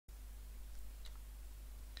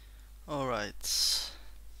Alright,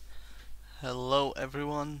 hello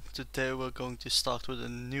everyone. Today we're going to start with a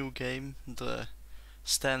new game, the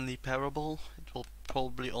Stanley Parable. It will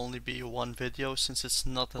probably only be one video since it's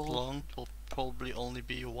not that long.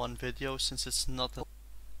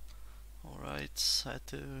 Alright, I had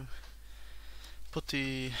to put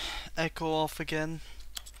the echo off again.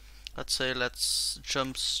 Let's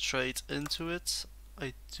jump straight into it.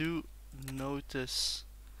 I do notice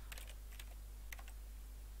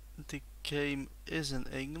the game is in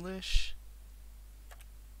English.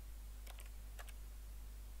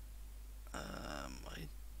 I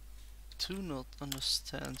do not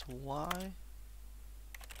understand why.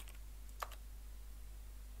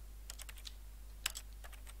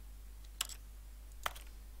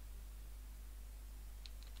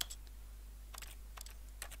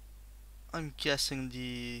 I'm guessing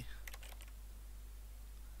the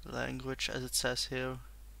language, as it says here,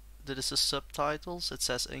 that is the subtitles, it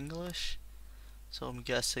says English, so I'm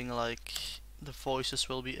guessing like the voices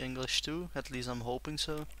will be English too, at least I'm hoping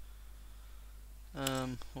so.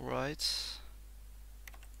 Right.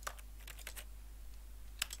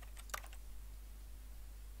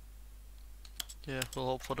 Yeah, we'll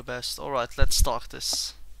hope for the best. Alright, let's start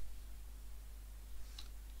this.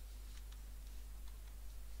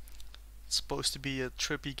 It's supposed to be a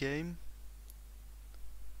trippy game.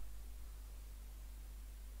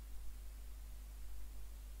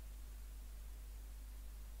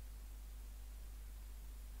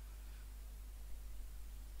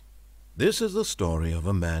 This is the story of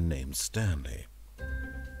a man named Stanley.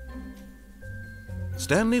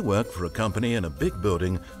 Stanley worked for a company in a big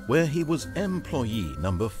building where he was employee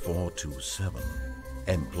number 427.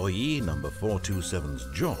 Employee number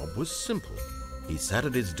 427's job was simple. He sat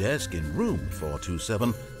at his desk in room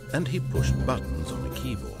 427 and he pushed buttons on a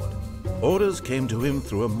keyboard. Orders came to him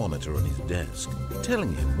through a monitor on his desk,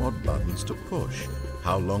 telling him what buttons to push,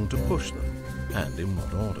 how long to push them, and in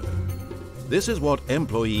what order. This is what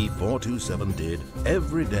employee 427 did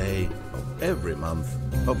every day of every month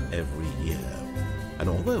of every year. And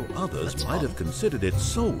although others might have considered it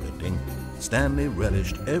soul-lifting, Stanley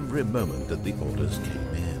relished every moment that the orders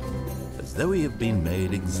came in, as though he had been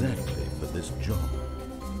made exactly for this job.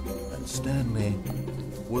 And Stanley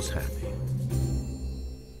was happy.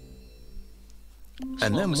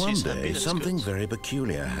 And then one day, something very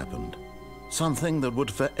peculiar happened. Something that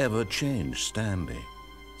would forever change Stanley.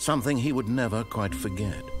 Something he would never quite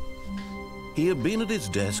forget. He had been at his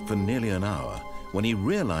desk for nearly an hour when he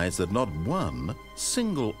realized that not one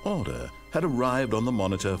single order had arrived on the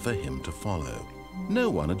monitor for him to follow. No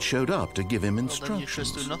one had showed up to give him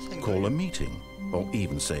instructions, call a meeting, or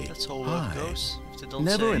even say hi.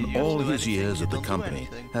 Never in all his years at the company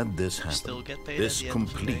had this happened, this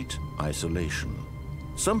complete isolation.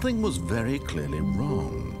 Something was very clearly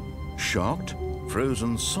wrong. Shocked,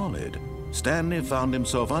 frozen solid, Stanley found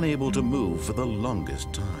himself unable to move for the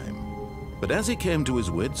longest time. But as he came to his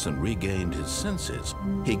wits and regained his senses,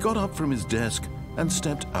 he got up from his desk and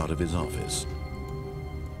stepped out of his office.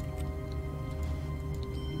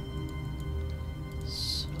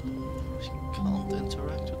 So, he can't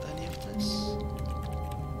interact with any of this.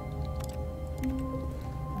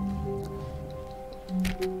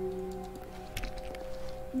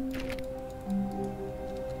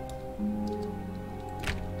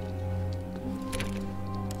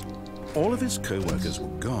 All of his co-workers were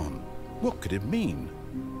gone. What could it mean?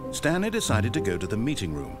 Stanley decided to go to the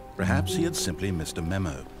meeting room. Perhaps he had simply missed a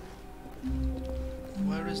memo.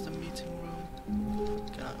 Where is the meeting room?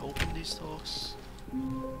 Can I open these doors?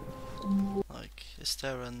 Like, is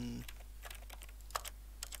there an...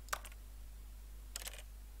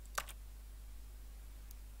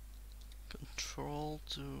 control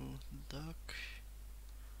to duck?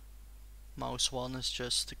 Mouse 1 is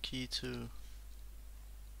just the key to...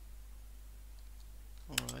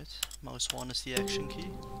 Alright, mouse 1 is the action key.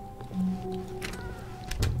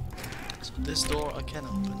 So this door I can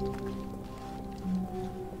open.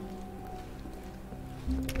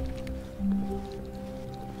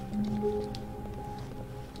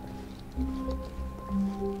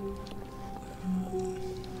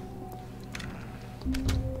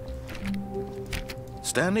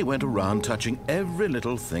 Stanley went around touching every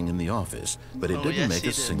little thing in the office, but it didn't make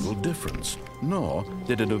a single difference, nor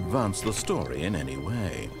did it advance the story in any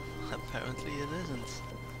way. Apparently it isn't.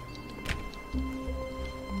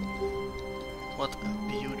 What a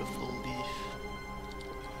beautiful leaf.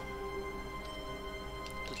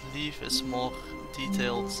 The leaf is more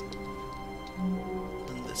detailed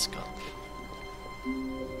than this cup.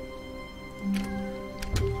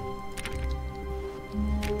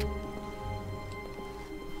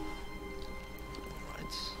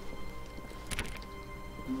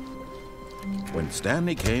 When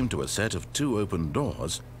Stanley came to a set of 2 open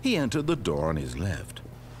doors, he entered the door on his left.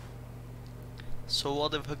 So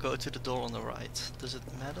what if I go to the door on the right? Does it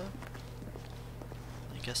matter?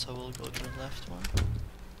 I guess I will go to the left one.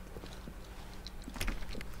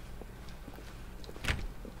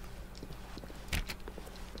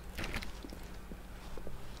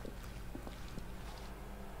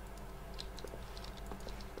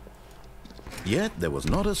 Yet there was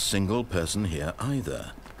not a single person here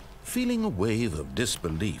either. Feeling a wave of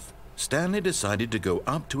disbelief, Stanley decided to go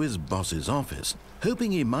up to his boss's office,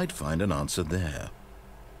 hoping he might find an answer there.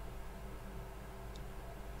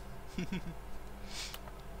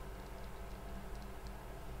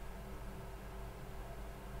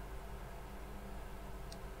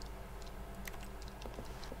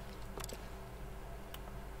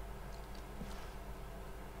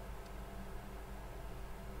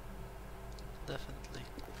 Definitely.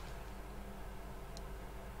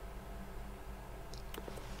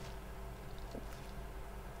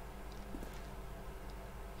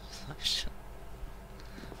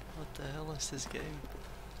 What the hell is this game?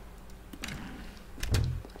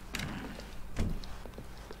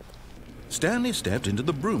 Stanley stepped into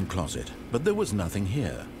the broom closet, but there was nothing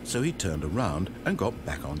here, so he turned around and got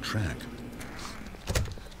back on track.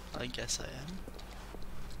 I guess I am.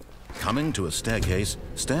 Coming to a staircase,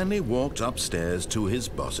 Stanley walked upstairs to his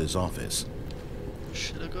boss's office.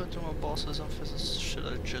 Should I go to my boss's office or should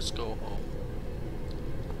I just go home?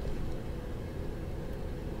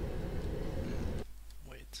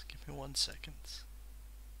 Wait, give me 1 second.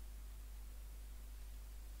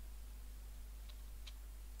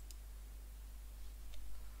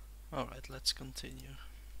 Alright, let's continue.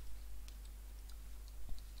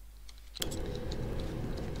 Well,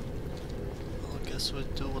 I guess we'll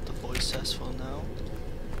do what the voice says for now.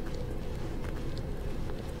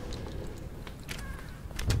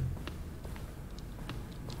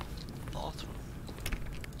 Bathroom.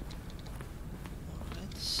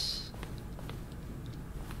 Alright.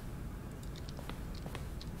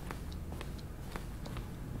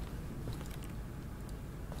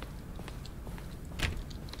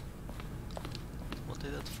 What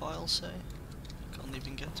did that file say? Can't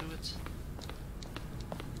even get to it.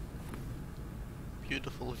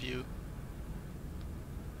 Beautiful view.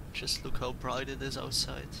 Just look how bright it is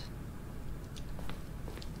outside.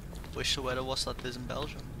 Wish the weather was like this in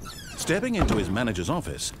Belgium. Stepping into his manager's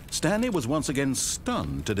office, Stanley was once again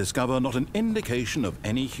stunned to discover not an indication of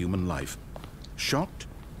any human life. Shocked,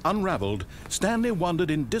 unraveled, Stanley wondered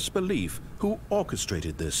in disbelief who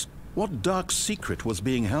orchestrated this. What dark secret was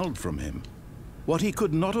being held from him? What he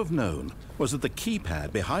could not have known was that the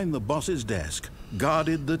keypad behind the boss's desk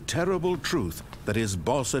guarded the terrible truth that his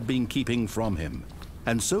boss had been keeping from him.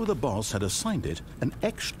 And so the boss had assigned it an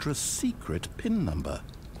extra secret PIN number,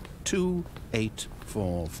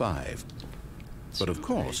 2845. But of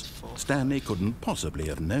course, Stanley couldn't possibly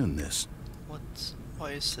have known this. What?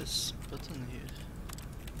 Why is this button here?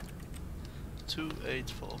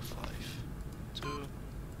 2845.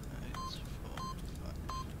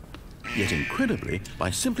 2845. Yet incredibly,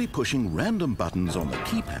 by simply pushing random buttons on the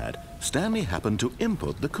keypad, Stanley happened to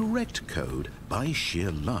input the correct code by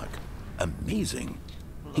sheer luck. Amazing.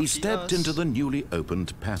 He stepped into the newly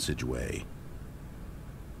opened passageway.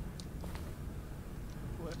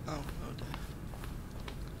 Where? Oh, there.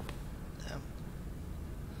 Damn.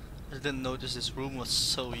 I didn't notice this room was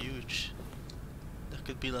so huge. There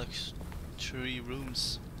could be like 3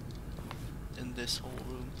 rooms in this whole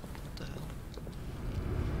room. What the hell?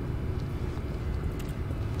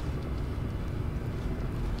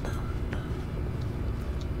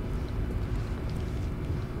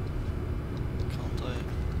 Can't I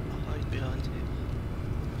hide behind here?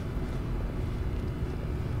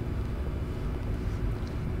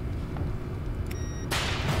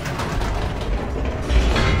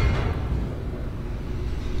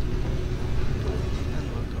 And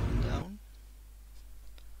we're going down.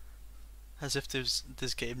 As if this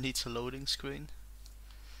game needs a loading screen.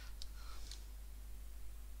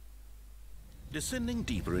 Descending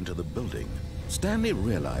deeper into the building, Stanley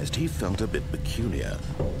realized he felt a bit peculiar.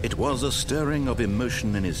 It was a stirring of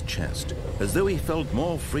emotion in his chest, as though he felt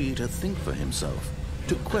more free to think for himself,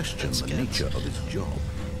 to question the nature of his job.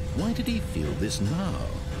 Why did he feel this now,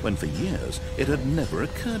 when for years it had never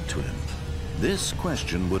occurred to him? This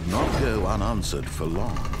question would not go unanswered for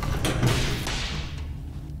long.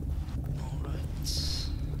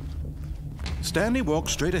 Stanley walked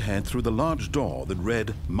straight ahead through the large door that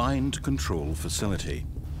read Mind Control Facility.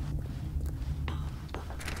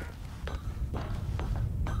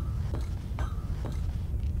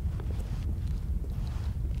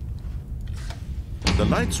 The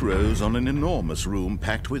lights rose on an enormous room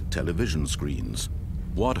packed with television screens.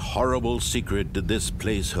 What horrible secret did this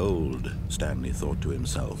place hold? Stanley thought to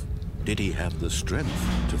himself. Did he have the strength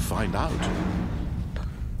to find out?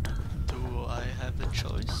 Do I have a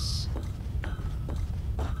choice?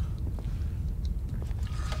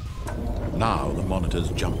 Now the monitors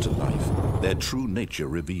jumped to life, their true nature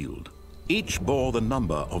revealed. Each bore the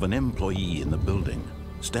number of an employee in the building,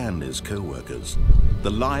 Stanley's co-workers. The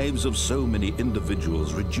lives of so many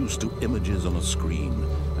individuals reduced to images on a screen,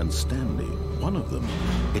 and Stanley, one of them,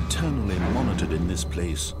 eternally monitored in this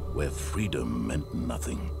place where freedom meant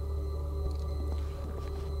nothing.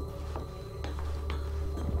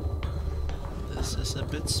 This is a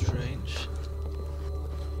bit strange.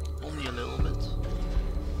 Only a little bit.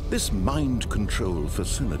 This mind control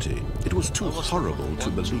facility, it was too horrible to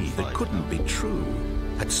believe. It couldn't be true.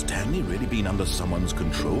 Had Stanley really been under someone's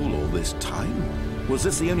control all this time? Was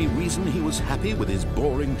this the only reason he was happy with his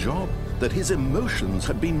boring job? That his emotions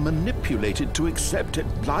had been manipulated to accept it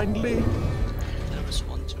blindly? There was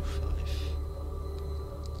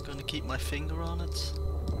 125. Gonna keep my finger on it.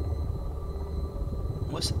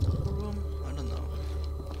 Was it the room? I don't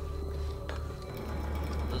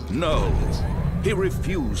know. No. He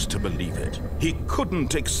refused to believe it. He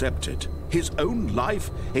couldn't accept it. His own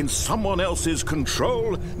life in someone else's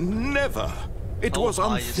control? Never! It was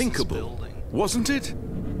unthinkable. Wasn't it?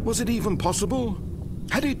 Was it even possible?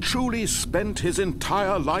 Had he truly spent his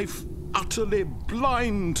entire life utterly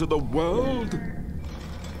blind to the world?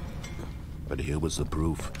 But here was the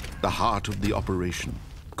proof. The heart of the operation.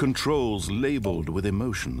 Controls labeled with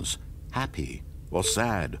emotions. Happy, or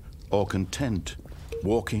sad, or content.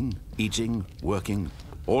 Walking, eating, working,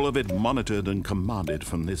 all of it monitored and commanded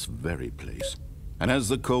from this very place. And as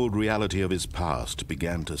the cold reality of his past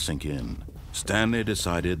began to sink in, Stanley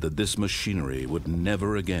decided that this machinery would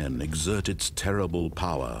never again exert its terrible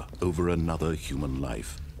power over another human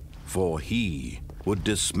life. For he would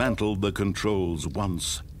dismantle the controls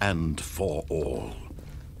once and for all.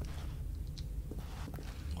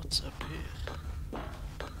 What's up here?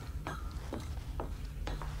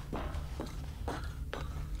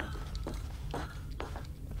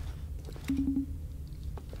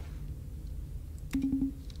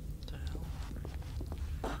 The hell?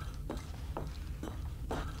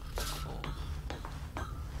 4.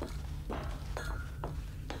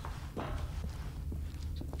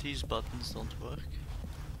 These buttons don't work.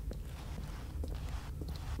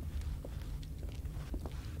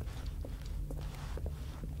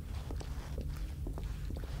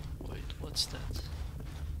 Wait, what's that?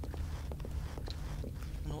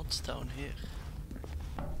 And what's down here?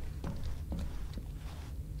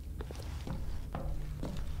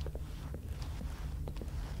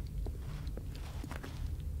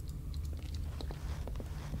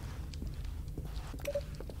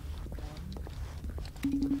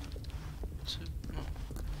 Two, no.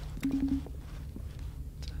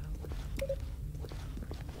 The hell?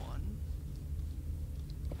 1.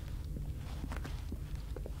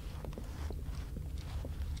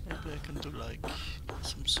 Maybe I can do like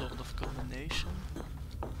some sort of combination.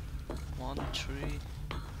 1, 3.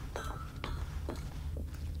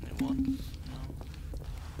 And 1. No.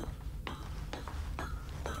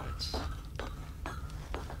 Right.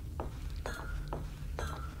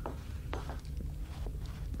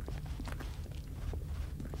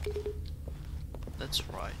 That's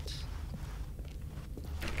right.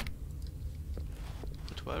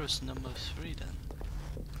 But where is number 3 then?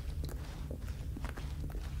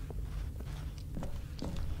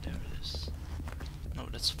 There it is. No,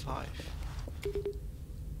 that's 5.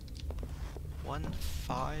 1,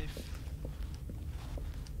 5.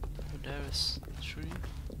 Oh, there is 3.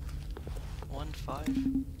 1, 5.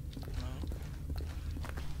 No.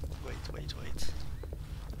 Wait.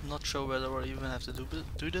 I'm not sure whether I even have to do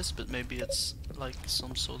this, but maybe it's like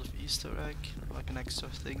some sort of Easter egg, like an extra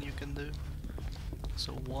thing you can do.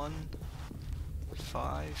 So 1,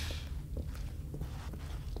 5.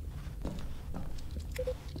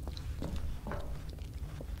 Going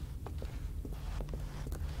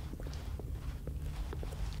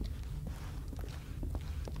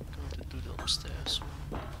to do the upstairs one.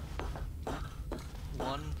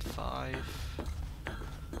 1, 5.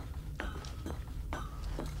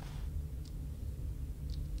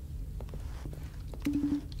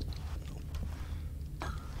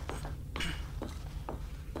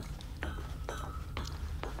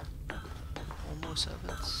 Almost have it.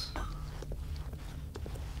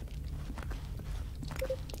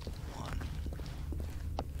 1.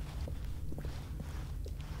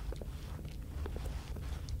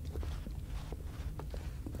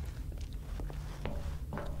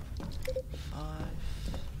 5.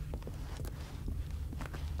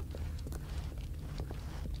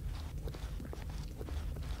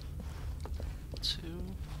 2.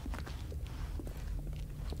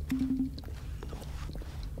 No.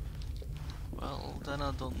 Well, then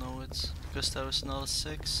I don't know it, because there is another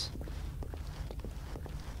 6.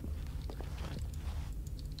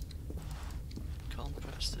 Can't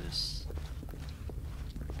press this.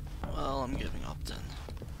 Well, I'm giving up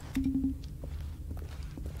then.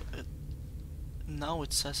 Now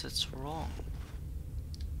it says it's wrong.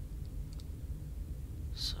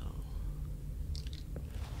 So,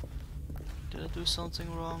 did I do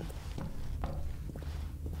something wrong?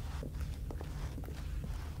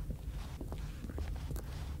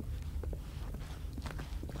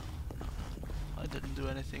 I didn't do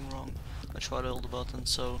anything wrong. I tried all the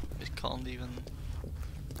buttons, so it can't even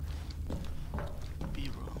be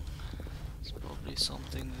wrong. It's probably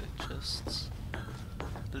something that just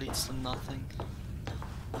leads to nothing.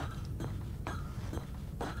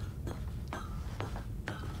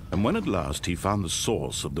 And when at last he found the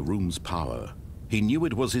source of the room's power, he knew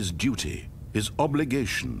it was his duty, his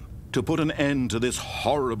obligation, to put an end to this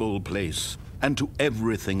horrible place and to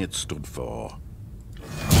everything it stood for.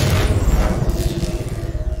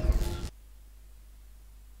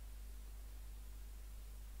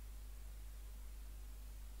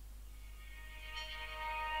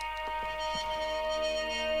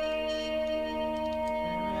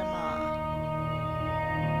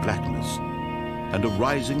 Blackness and a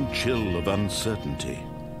rising chill of uncertainty.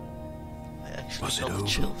 I actually Was it got the over?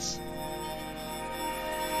 chills.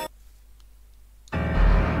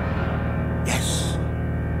 Yes!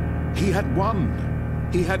 He had won!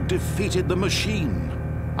 He had defeated the machine,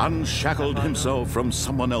 unshackled himself from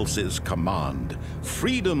someone else's command.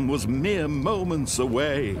 Freedom was mere moments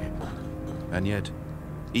away. And yet,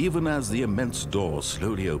 even as the immense door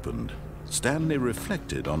slowly opened, Stanley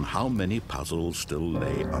reflected on how many puzzles still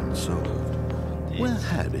lay unsolved. Where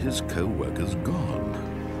had his co-workers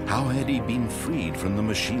gone? How had he been freed from the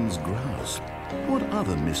machine's grasp? What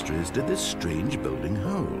other mysteries did this strange building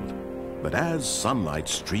hold? But as sunlight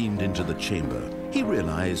streamed into the chamber, he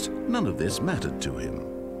realized none of this mattered to him,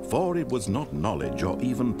 for it was not knowledge or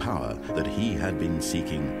even power that he had been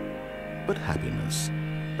seeking, but happiness.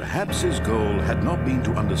 Perhaps his goal had not been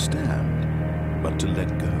to understand, but to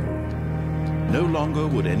let go. No longer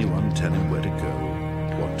would anyone tell him where to go,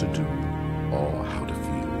 what to do, or how to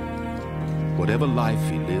feel. Whatever life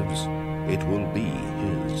he lives, it will be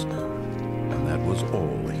his. And that was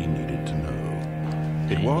all he needed to know.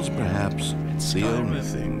 It was perhaps the only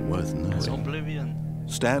thing worth It's knowing. Oblivion.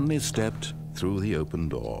 Stanley stepped through the open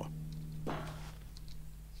door.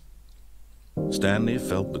 Stanley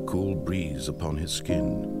felt the cool breeze upon his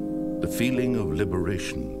skin, the feeling of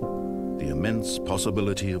liberation, the immense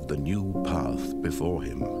possibility of the new path before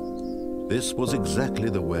him. This was exactly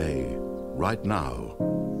the way, right now,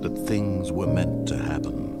 that things were meant to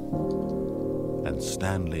happen. And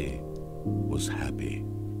Stanley was happy.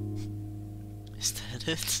 Is that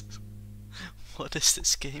it? What is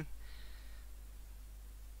this game?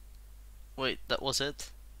 Wait, that was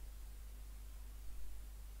it?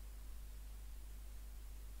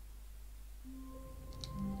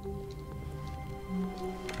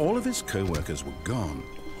 All of his co-workers were gone.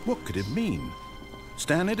 What could it mean?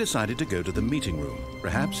 Stanley decided to go to the meeting room.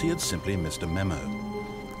 Perhaps he had simply missed a memo.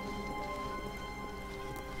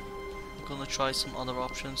 I'm gonna try some other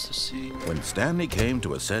options to see. When Stanley came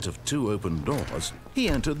to a set of 2 open doors, he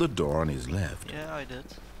entered the door on his left. Yeah, I did.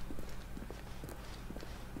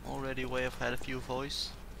 Already way I've had a few voice.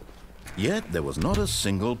 Yet there was not a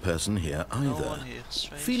single person here either. No one here.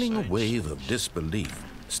 Strange, Feeling strange, a wave of strange. disbelief,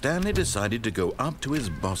 Stanley decided to go up to his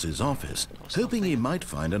boss's office, hoping he might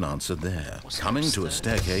find an answer there. Coming to a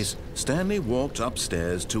staircase, Stanley walked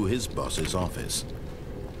upstairs to his boss's office.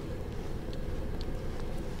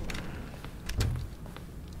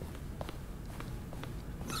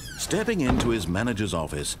 Stepping into his manager's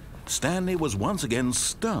office, Stanley was once again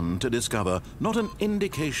stunned to discover not an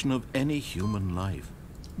indication of any human life.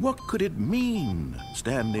 What could it mean?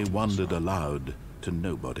 Stanley wondered aloud to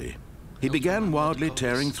nobody. He began wildly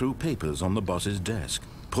tearing through papers on the boss's desk,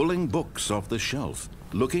 pulling books off the shelf,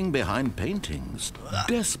 looking behind paintings,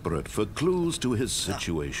 desperate for clues to his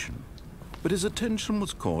situation. But his attention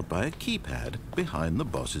was caught by a keypad behind the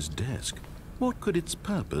boss's desk. What could its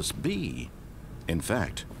purpose be? In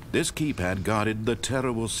fact, this keypad guarded the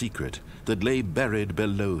terrible secret that lay buried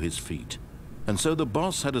below his feet. And so the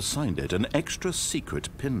boss had assigned it an extra secret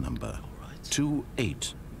PIN number,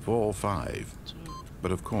 2845.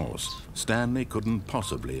 But of course, Stanley couldn't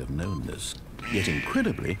possibly have known this. Yet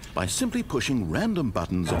incredibly, by simply pushing random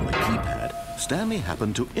buttons on the keypad, Stanley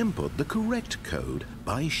happened to input the correct code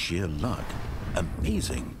by sheer luck.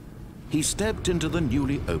 Amazing. He stepped into the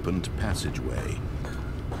newly opened passageway.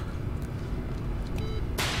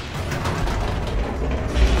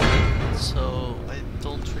 So I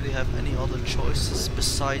don't really have any other choices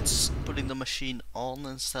besides putting the machine on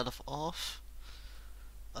instead of off,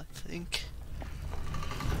 I think.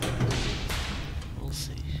 We'll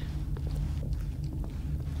see.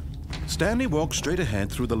 Stanley walked straight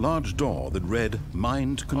ahead through the large door that read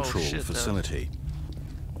Mind Control Facility.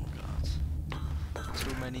 Oh god.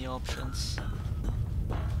 Too many options.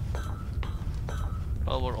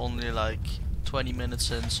 Well, we're only like 20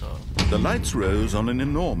 minutes in, so... The lights rose on an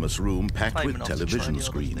enormous room packed with television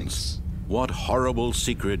screens. What horrible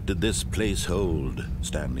secret did this place hold?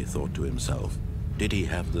 Stanley thought to himself. Did he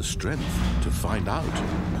have the strength to find out?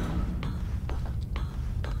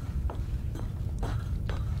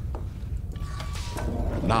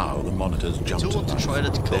 Now the monitors jumped to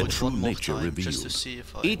life, their true nature revealed.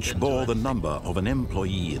 Each bore the number of an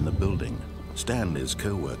employee in the building, Stanley's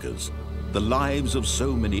co-workers. The lives of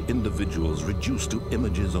so many individuals reduced to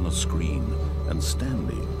images on a screen, and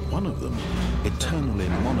Stanley, one of them, eternally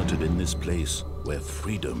monitored in this place where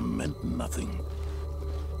freedom meant nothing.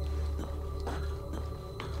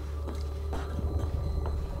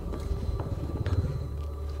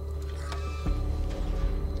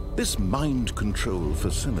 This mind control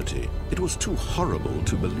facility, it was too horrible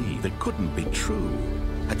to believe. It couldn't be true.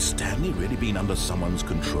 Had Stanley really been under someone's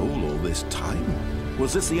control all this time?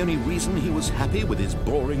 Was this the only reason he was happy with his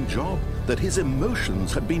boring job? That his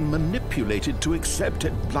emotions had been manipulated to accept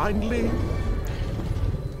it blindly?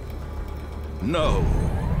 No.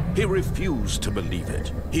 He refused to believe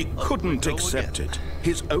it. He couldn't accept it.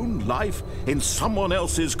 His own life in someone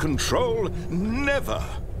else's control? Never.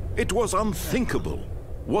 It was unthinkable.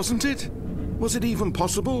 Wasn't it? Was it even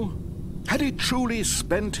possible? Had he truly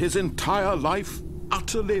spent his entire life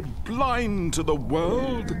utterly blind to the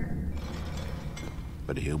world?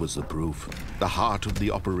 But here was the proof. The heart of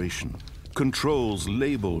the operation. Controls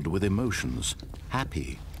labeled with emotions.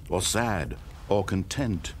 Happy, or sad, or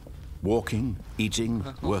content. Walking, eating,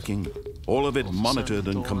 working. All of it monitored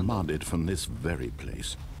and commanded from this very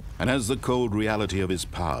place. And as the cold reality of his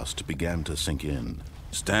past began to sink in,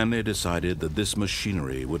 Stanley decided that this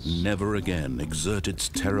machinery would never again exert its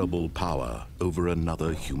terrible power over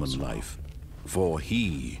another human life. For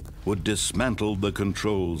he would dismantle the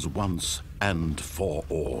controls once and for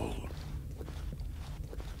all.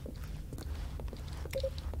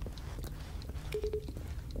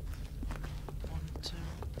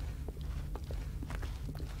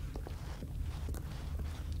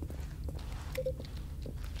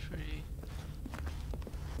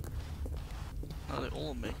 Now they're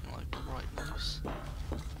all making like the right moves.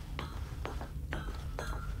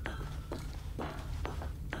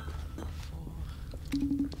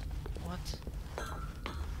 What?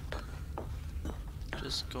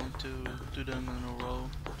 Just going to do them in a row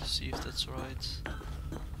to see if that's right.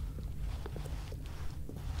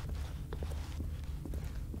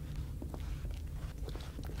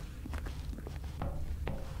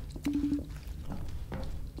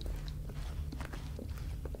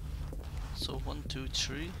 So 1, 2,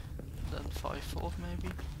 3, then 5, 4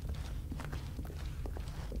 maybe.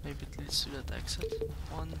 Maybe it leads to that exit.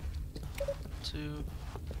 1, 2.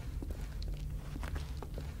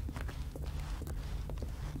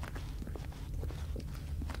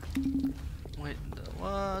 Wait,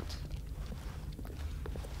 what?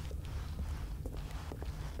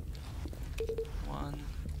 One,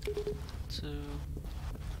 2.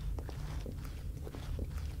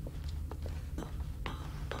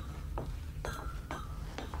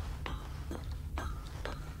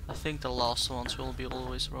 I think the last ones will be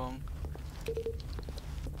always wrong.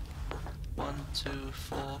 1, 2,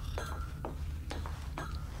 4.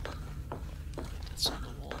 That's on the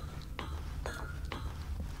wall.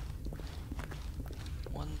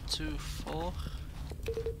 1, 2, 4,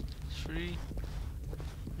 3,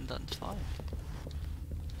 and then 5.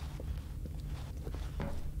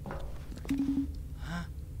 Huh?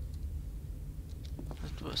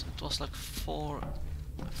 It was like 4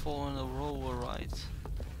 in a row were right.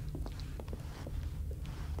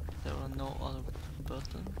 There are no other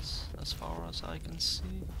buttons as far as I can see.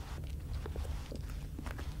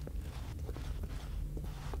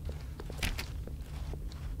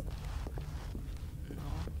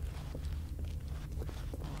 No.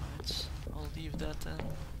 Alright, I'll leave that then.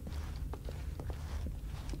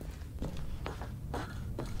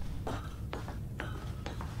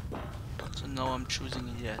 So now I'm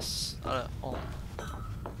choosing yes. On.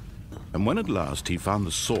 And when at last he found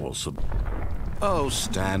the source of... Oh,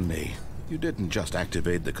 Stanley, you didn't just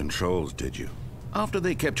activate the controls, did you? After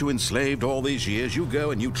they kept you enslaved all these years, you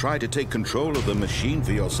go and you try to take control of the machine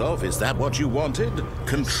for yourself. Is that what you wanted?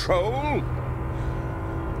 Control?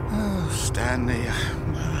 Oh, Stanley,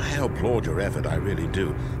 I applaud your effort, I really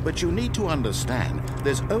do. But you need to understand,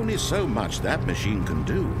 there's only so much that machine can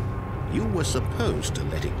do. You were supposed to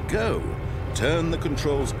let it go, turn the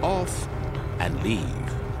controls off, and leave.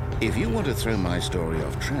 If you want to throw my story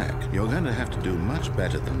off track, you're going to have to do much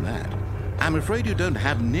better than that. I'm afraid you don't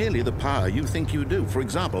have nearly the power you think you do. For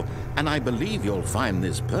example, and I believe you'll find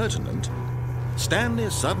this pertinent, Stanley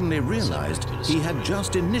suddenly realized he had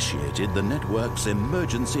just initiated the network's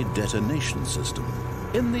emergency detonation system.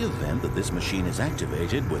 In the event that this machine is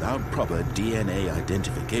activated without proper DNA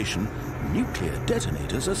identification, nuclear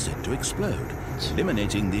detonators are set to explode,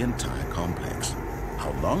 eliminating the entire complex.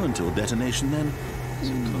 How long until detonation then?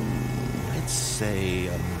 Let's say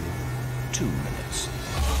 2 minutes.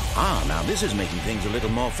 Ah, now this is making things a little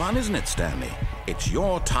more fun, isn't it, Stanley? It's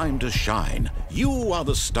your time to shine. You are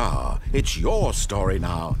the star. It's your story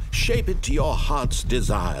now. Shape it to your heart's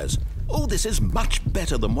desires. Oh, this is much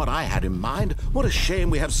better than what I had in mind. What a shame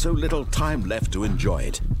we have so little time left to enjoy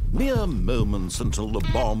it. Mere moments until the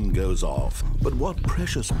bomb goes off. But what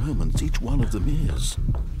precious moments each one of them is.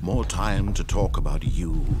 More time to talk about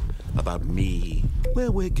you, about me,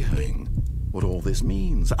 where we're going, what all this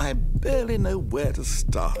means. I barely know where to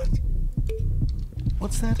start.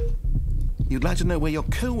 What's that? You'd like to know where your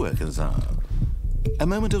co-workers are? A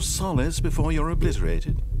moment of solace before you're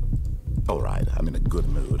obliterated? All right, I'm in a good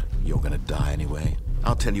mood. You're gonna die anyway.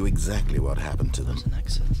 I'll tell you exactly what happened to them.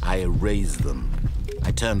 I erased them.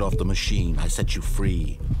 I turned off the machine. I set you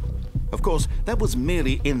free. Of course, that was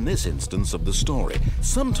merely in this instance of the story.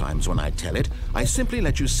 Sometimes when I tell it, I simply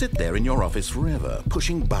let you sit there in your office forever,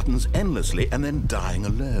 pushing buttons endlessly and then dying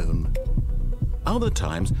alone. Other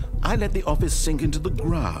times, I let the office sink into the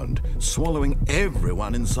ground, swallowing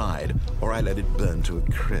everyone inside, or I let it burn to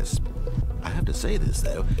a crisp. I have to say this,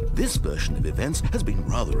 though, this version of events has been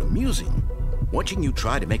rather amusing. Watching you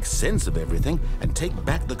try to make sense of everything and take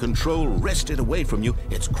back the control wrested away from you,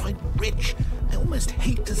 it's quite rich. I almost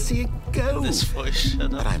hate to see it go. This voice, shut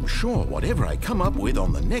up. But I'm sure whatever I come up with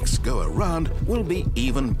on the next go-around will be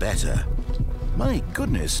even better. My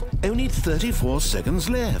goodness, only 34 seconds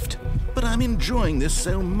left. But I'm enjoying this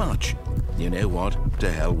so much. You know what?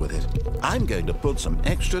 To hell with it. I'm going to put some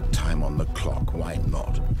extra time on the clock. Why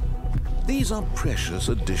not? These are precious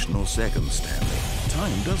additional seconds, Stanley.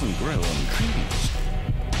 Time doesn't grow on trees.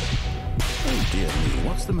 Oh dear me,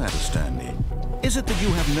 what's the matter, Stanley? Is it that you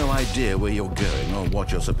have no idea where you're going or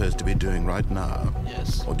what you're supposed to be doing right now?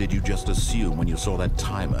 Yes. Or did you just assume when you saw that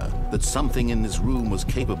timer that something in this room was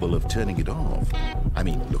capable of turning it off? I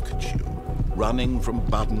mean, look at you. Running from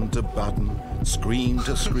button to button, screen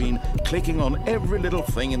to screen, clicking on every little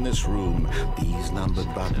thing in this room. These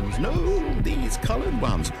numbered buttons, no, these colored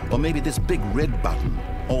ones. Or maybe this big red button,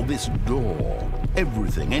 or this door.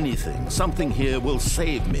 Everything, anything, something here will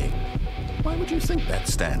save me. Why would you think that,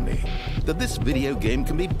 Stanley? That this video game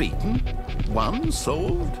can be beaten? Won?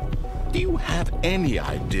 Solved? Do you have any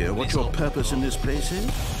idea what your purpose in this place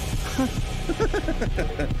is?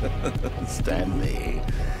 Stanley,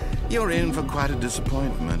 you're in for quite a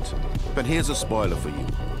disappointment. But here's a spoiler for you.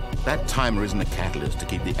 That timer isn't a catalyst to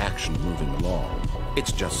keep the action moving along.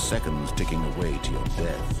 It's just seconds ticking away to your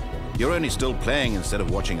death. You're only still playing instead of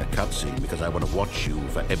watching a cutscene because I want to watch you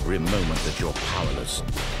for every moment that you're powerless.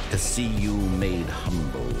 To see you made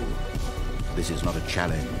humble. This is not a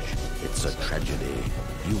challenge. It's a tragedy.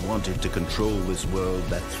 You wanted to control this world,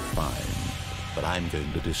 that's fine. But I'm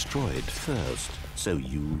going to destroy it first, so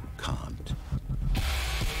you can't.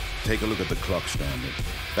 Take a look at the clock, Stanley.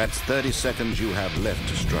 That's 30 seconds you have left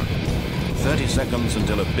to struggle. 30 seconds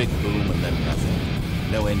until a big boom and then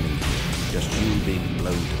nothing. No ending here, just you being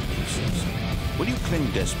blown to pieces. Will you cling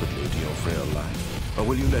desperately to your frail life, or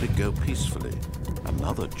will you let it go peacefully?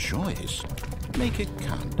 Another choice. Make it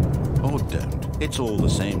count. Or don't. It's all the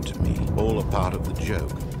same to me, all a part of the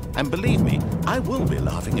joke. And believe me, I will be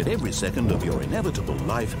laughing at every second of your inevitable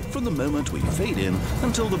life from the moment we fade in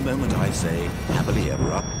until the moment I say, happily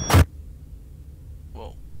ever after.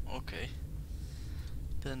 Whoa, okay.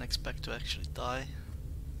 Didn't expect to actually die.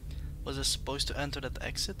 Was I supposed to enter that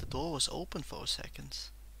exit? The door was open for a second.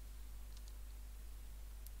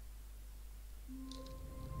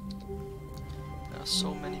 There are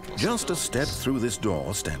so many possibilities. Just a step through this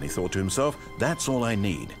door, Stanley thought to himself, that's all I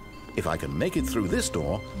need. If I can make it through this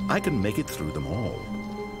door, I can make it through them all.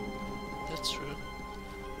 That's true.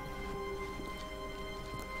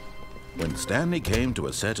 When Stanley came to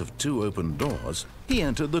a set of 2 open doors, he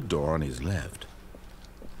entered the door on his left.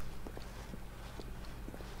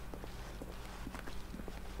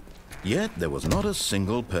 Yet there was not a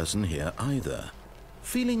single person here either.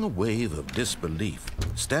 Feeling a wave of disbelief,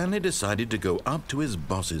 Stanley decided to go up to his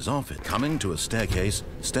boss's office. Coming to a staircase,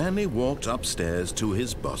 Stanley walked upstairs to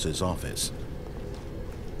his boss's office.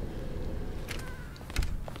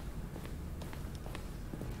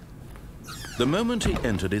 The moment he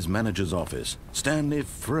entered his manager's office, Stanley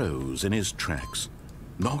froze in his tracks.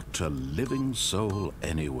 Not a living soul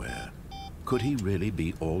anywhere. Could he really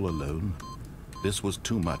be all alone? This was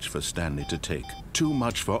too much for Stanley to take. Too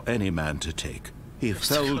much for any man to take. He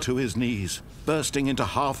fell to his knees, bursting into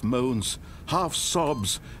half moans, half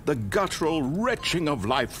sobs, the guttural retching of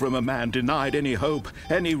life from a man denied any hope,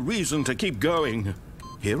 any reason to keep going.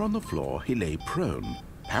 Here on the floor, he lay prone,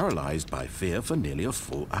 paralyzed by fear for nearly a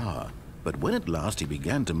full hour. But when at last he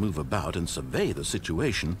began to move about and survey the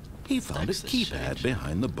situation, he found a keypad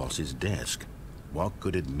behind the boss's desk. What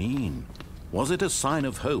could it mean? Was it a sign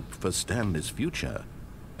of hope for Stanley's future?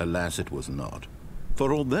 Alas, it was not.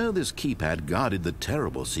 For although this keypad guarded the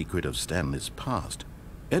terrible secret of Stanley's past,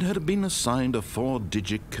 it had been assigned a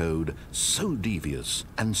 4-digit code so devious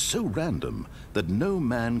and so random that no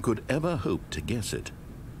man could ever hope to guess it.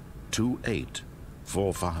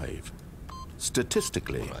 2845.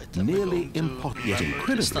 Statistically, nearly impossible. Yet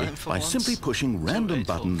incredibly, by simply pushing random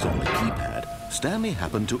buttons on the keypad, Stanley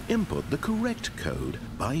happened to input the correct code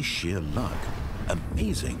by sheer luck.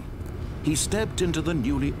 Amazing. He stepped into the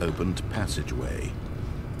newly opened passageway.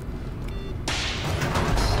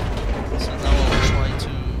 So now I'll try to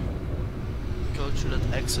go through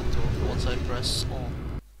that exit door once I press on.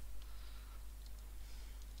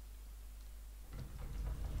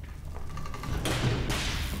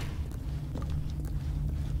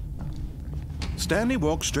 Stanley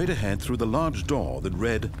walked straight ahead through the large door that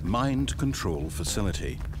read Mind Control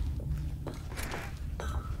Facility.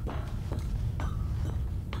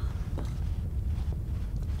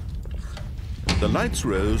 The lights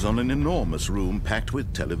rose on an enormous room packed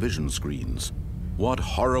with television screens. What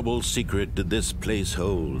horrible secret did this place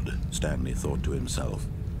hold? Stanley thought to himself.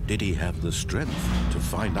 Did he have the strength to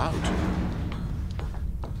find out?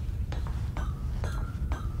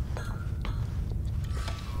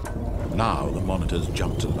 Now the monitors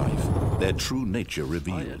jumped to life, their true nature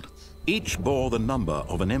revealed. Each bore the number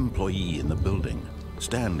of an employee in the building,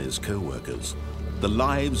 Stanley's co-workers. The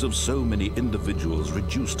lives of so many individuals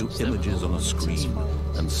reduced to images on a screen,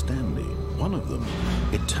 and Stanley, one of them,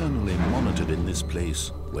 eternally monitored in this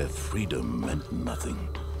place where freedom meant nothing.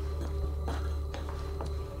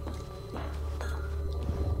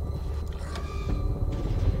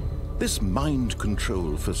 This mind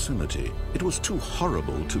control facility, it was too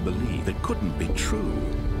horrible to believe. It couldn't be true.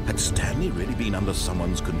 Had Stanley really been under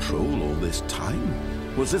someone's control all this time?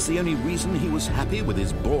 Was this the only reason he was happy with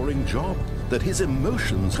his boring job? That his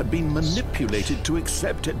emotions had been manipulated to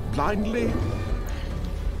accept it blindly?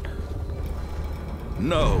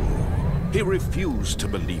 No, he refused to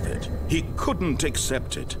believe it. He couldn't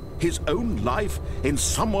accept it. His own life in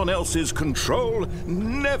someone else's control?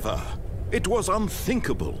 Never! It was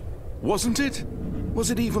unthinkable. Wasn't it? Was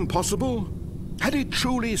it even possible? Had he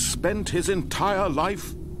truly spent his entire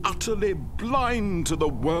life utterly blind to the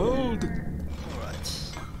world?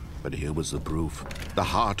 But here was the proof, the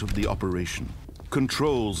heart of the operation.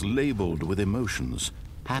 Controls labeled with emotions,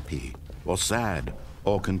 happy or sad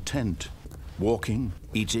or content. Walking,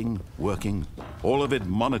 eating, working, all of it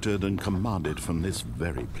monitored and commanded from this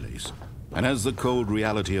very place. And as the cold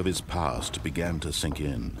reality of his past began to sink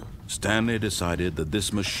in, Stanley decided that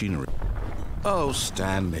this machinery... Oh,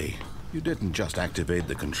 Stanley, you didn't just activate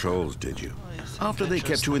the controls, did you? After they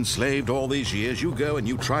kept you enslaved all these years, you go and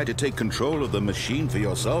you try to take control of the machine for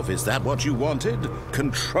yourself. Is that what you wanted?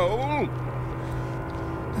 Control?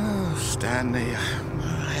 Oh, Stanley,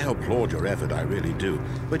 I applaud your effort, I really do.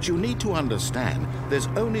 But you need to understand, there's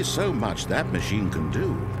only so much that machine can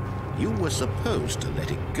do. You were supposed to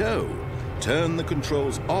let it go, turn the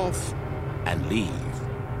controls off, and leave.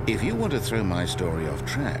 If you want to throw my story off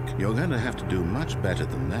track, you're going to have to do much better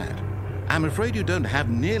than that. I'm afraid you don't have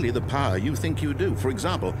nearly the power you think you do. For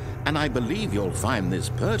example, and I believe you'll find this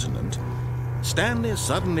pertinent, Stanley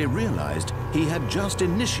suddenly realized he had just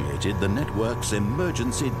initiated the network's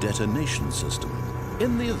emergency detonation system.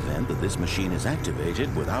 In the event that this machine is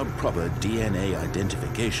activated without proper DNA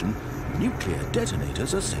identification, nuclear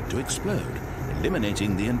detonators are set to explode,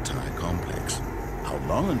 eliminating the entire complex. How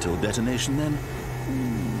long until detonation then?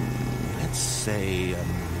 Let's say,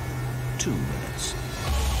 2 minutes.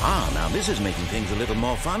 Ah, now this is making things a little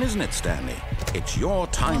more fun, isn't it, Stanley? It's your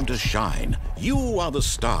time. time to shine. You are the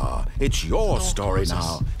star. It's your story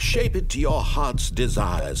now. Shape it to your heart's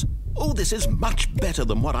desires. Oh, this is much better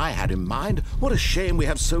than what I had in mind. What a shame we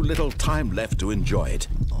have so little time left to enjoy it.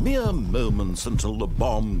 Mere moments until the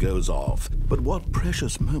bomb goes off. But what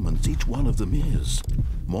precious moments each one of them is.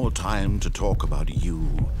 More time to talk about you,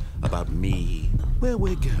 about me, where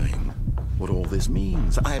we're going, what all this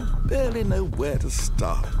means. I barely know where to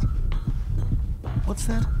start. What's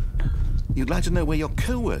that? You'd like to know where your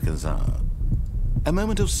co-workers are? A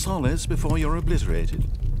moment of solace before you're obliterated?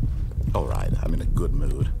 All right, I'm in a good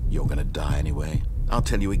mood. You're gonna die anyway. I'll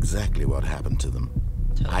tell you exactly what happened to them.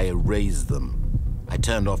 I erased them. I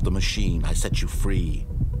turned off the machine. I set you free.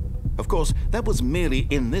 Of course, that was merely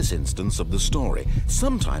in this instance of the story.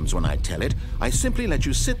 Sometimes when I tell it, I simply let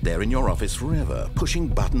you sit there in your office forever, pushing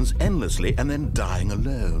buttons endlessly and then dying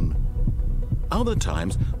alone. Other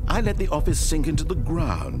times, I let the office sink into the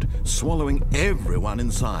ground, swallowing everyone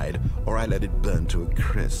inside, or I let it burn to a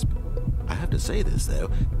crisp. I have to say this, though,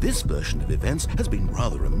 this version of events has been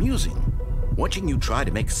rather amusing. Watching you try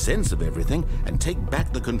to make sense of everything and take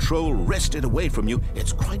back the control wrested away from you,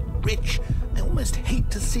 it's quite rich. I almost hate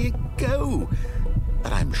to see it go.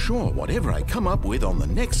 But I'm sure whatever I come up with on the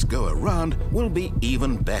next go-around will be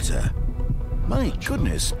even better. My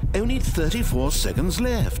goodness, only 34 seconds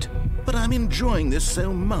left. But I'm enjoying this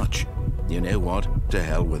so much. You know what? To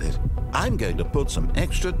hell with it. I'm going to put some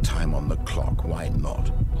extra time on the clock. Why not?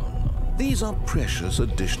 These are precious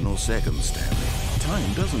additional seconds, Stanley.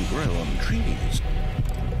 Time doesn't grow on trees.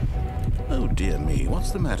 Oh dear me, what's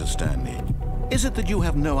the matter, Stanley? Is it that you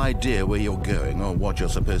have no idea where you're going or what you're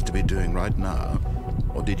supposed to be doing right now?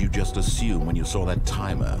 Or did you just assume when you saw that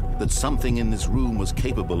timer that something in this room was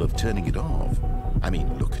capable of turning it off? I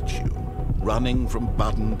mean, look at you. Running from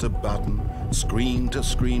button to button, screen to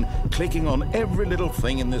screen, clicking on every little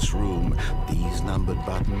thing in this room. These numbered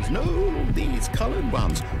buttons, no, these colored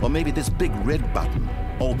ones, or maybe this big red button,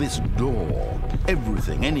 or this door.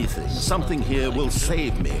 Everything, anything, something here will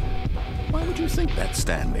save me. Why would you think that,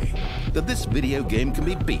 Stanley? That this video game can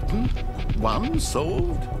be beaten? Won?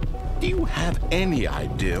 Solved? Do you have any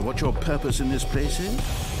idea what your purpose in this place is?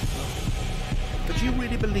 But you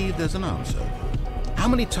really believe there's an answer? How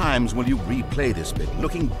many times will you replay this bit,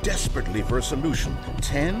 looking desperately for a solution?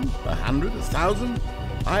 10? 100? 1,000?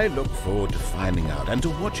 I look forward to finding out and to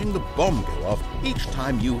watching the bomb go off each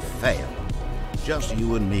time you fail. Just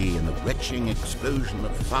you and me in the retching explosion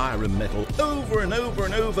of fire and metal over and over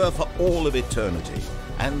and over for all of eternity.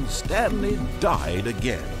 And Stanley died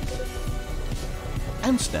again.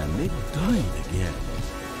 And Stanley died again.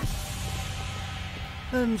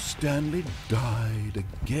 And Stanley died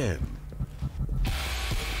again.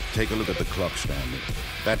 Take a look at the clock, Stanley.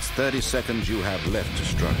 That's 30 seconds you have left to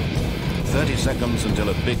struggle. 30 seconds until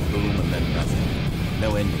a big boom and then nothing.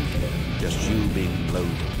 No ending here, just you being blown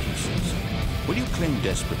to pieces. Will you cling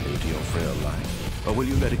desperately to your frail life, or will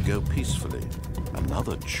you let it go peacefully?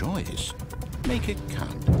 Another choice. Make it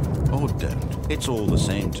count. Or don't. It's all the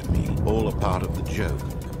same to me, all a part of the joke.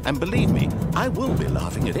 And believe me, I will be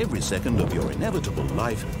laughing at every second of your inevitable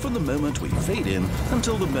life from the moment we fade in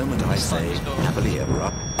until the moment I say, happily ever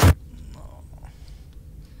up. I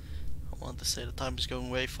want to say the time is going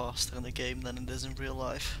way faster in the game than it is in real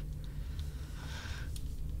life.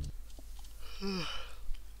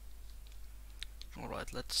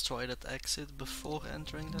 Alright, let's try that exit before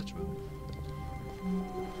entering that room.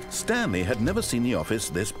 Stanley had never seen the office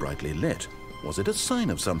this brightly lit. Was it a sign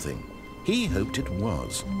of something? He hoped it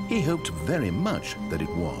was. He hoped very much that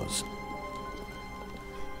it was.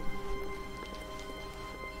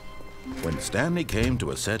 When Stanley came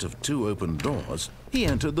to a set of 2 open doors, he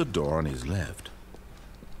entered the door on his left.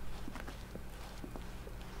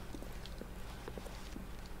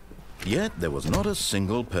 Yet there was not a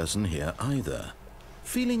single person here either.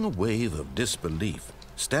 Feeling a wave of disbelief,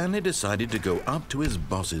 Stanley decided to go up to his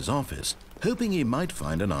boss's office. Hoping he might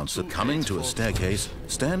find an answer coming to a staircase,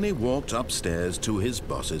 Stanley walked upstairs to his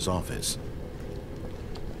boss's office.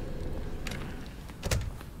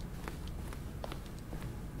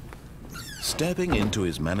 Stepping into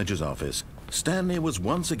his manager's office, Stanley was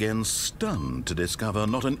once again stunned to discover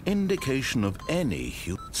not an indication of any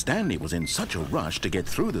Stanley was in such a rush to get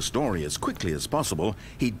through the story as quickly as possible,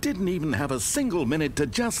 he didn't even have a single minute to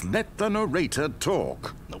just let the narrator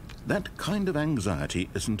talk. Nope. That kind of anxiety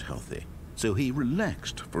isn't healthy. So he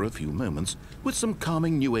relaxed for a few moments with some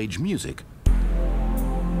calming New Age music.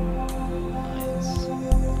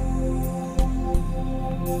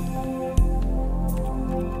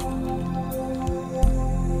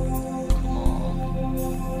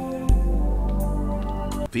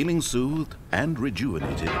 Feeling soothed and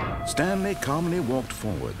rejuvenated, Stanley calmly walked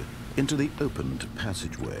forward into the opened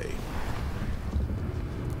passageway.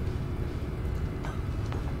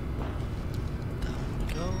 Down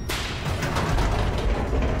we go.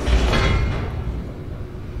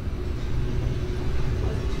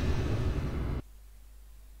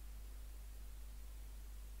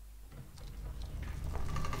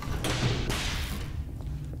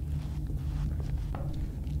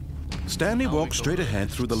 Stanley walked straight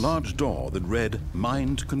ahead through the large door that read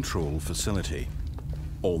Mind Control Facility.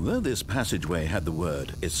 Although this passageway had the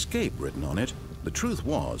word escape written on it, the truth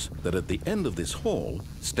was that at the end of this hall,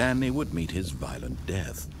 Stanley would meet his violent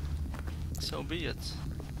death. So be it.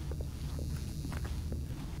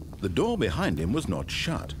 The door behind him was not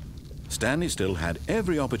shut. Stanley still had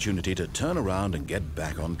every opportunity to turn around and get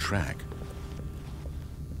back on track.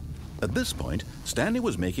 At this point, Stanley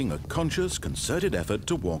was making a conscious, concerted effort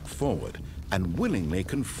to walk forward and willingly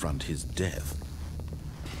confront his death.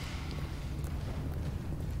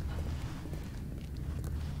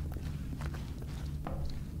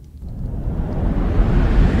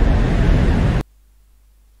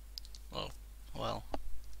 Oh, well.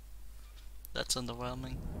 That's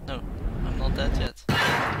underwhelming. No, I'm not dead yet.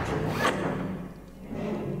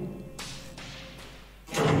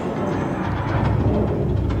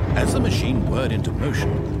 As the machine whirred into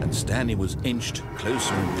motion and Stanley was inched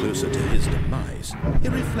closer and closer to his demise, he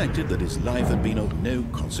reflected that his life had been of no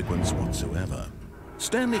consequence whatsoever.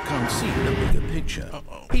 Stanley can't see the bigger picture.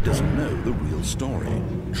 He doesn't know the real story,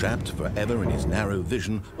 trapped forever in his narrow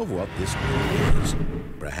vision of what this world is.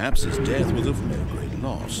 Perhaps his death was of no great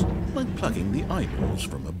loss, like plucking the eyeballs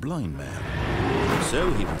from a blind man.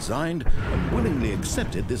 So he resigned and willingly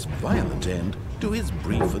accepted this violent end to his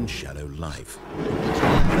brief and shallow life.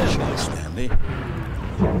 Pleasure, Stanley.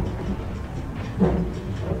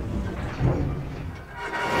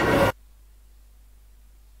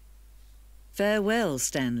 "Farewell,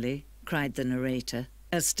 Stanley," cried the narrator,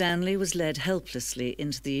 as Stanley was led helplessly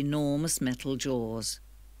into the enormous metal jaws.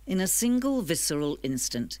 In a single visceral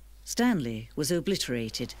instant, Stanley was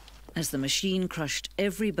obliterated as the machine crushed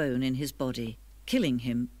every bone in his body, killing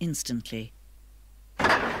him instantly.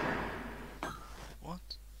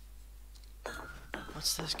 What?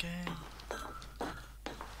 What's this game?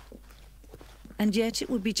 And yet it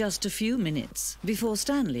would be just a few minutes before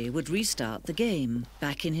Stanley would restart the game,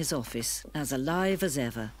 back in his office, as alive as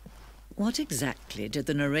ever. What exactly did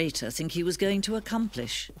the narrator think he was going to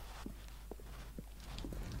accomplish?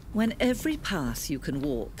 When every path you can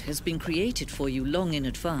walk has been created for you long in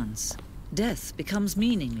advance, death becomes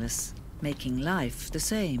meaningless, making life the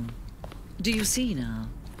same. Do you see now?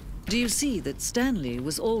 Do you see that Stanley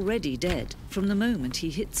was already dead from the moment he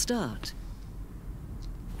hit start?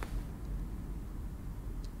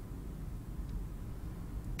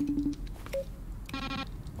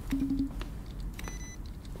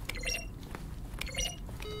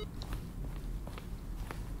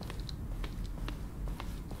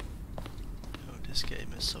 Oh, this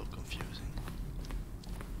game is so confusing.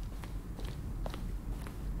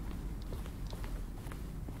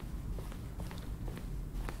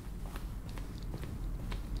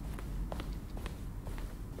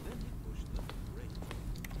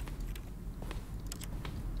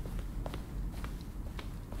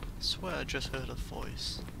 I swear I just heard a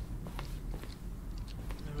voice.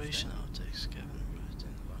 Narration outtakes, Kevin.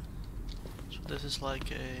 So this is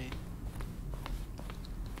like a...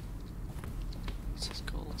 what's this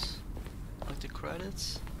called? Like the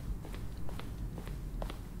credits?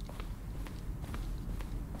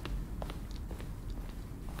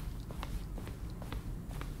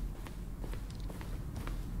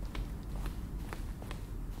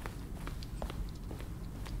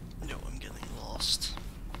 No, I'm getting lost.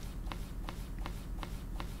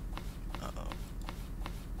 Uh-oh.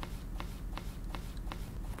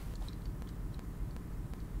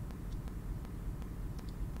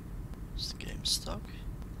 Is the game stuck?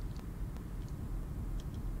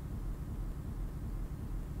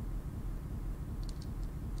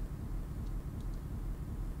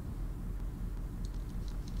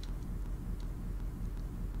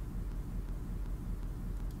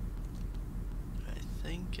 I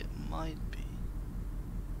think it might be.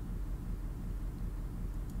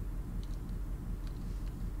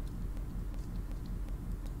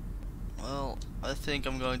 Well, I think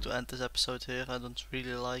I'm going to end this episode here. I don't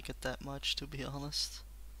really like it that much, to be honest.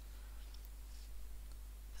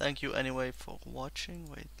 Thank you anyway for watching.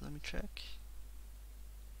 Wait, let me check.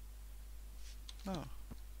 No.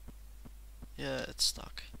 Yeah, it's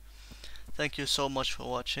stuck. Thank you so much for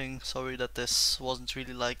watching. Sorry that this wasn't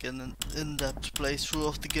really like an in-depth playthrough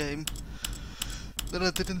of the game. that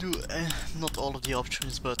I didn't do not all of the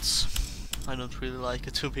options, but I don't really like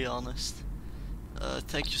it, to be honest.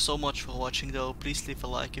 Thank you so much for watching though. Please leave a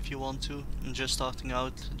like if you want to. I'm just starting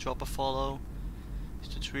out, drop a follow.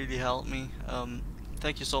 It would really help me.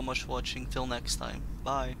 Thank you so much for watching. Till next time.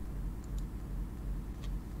 Bye.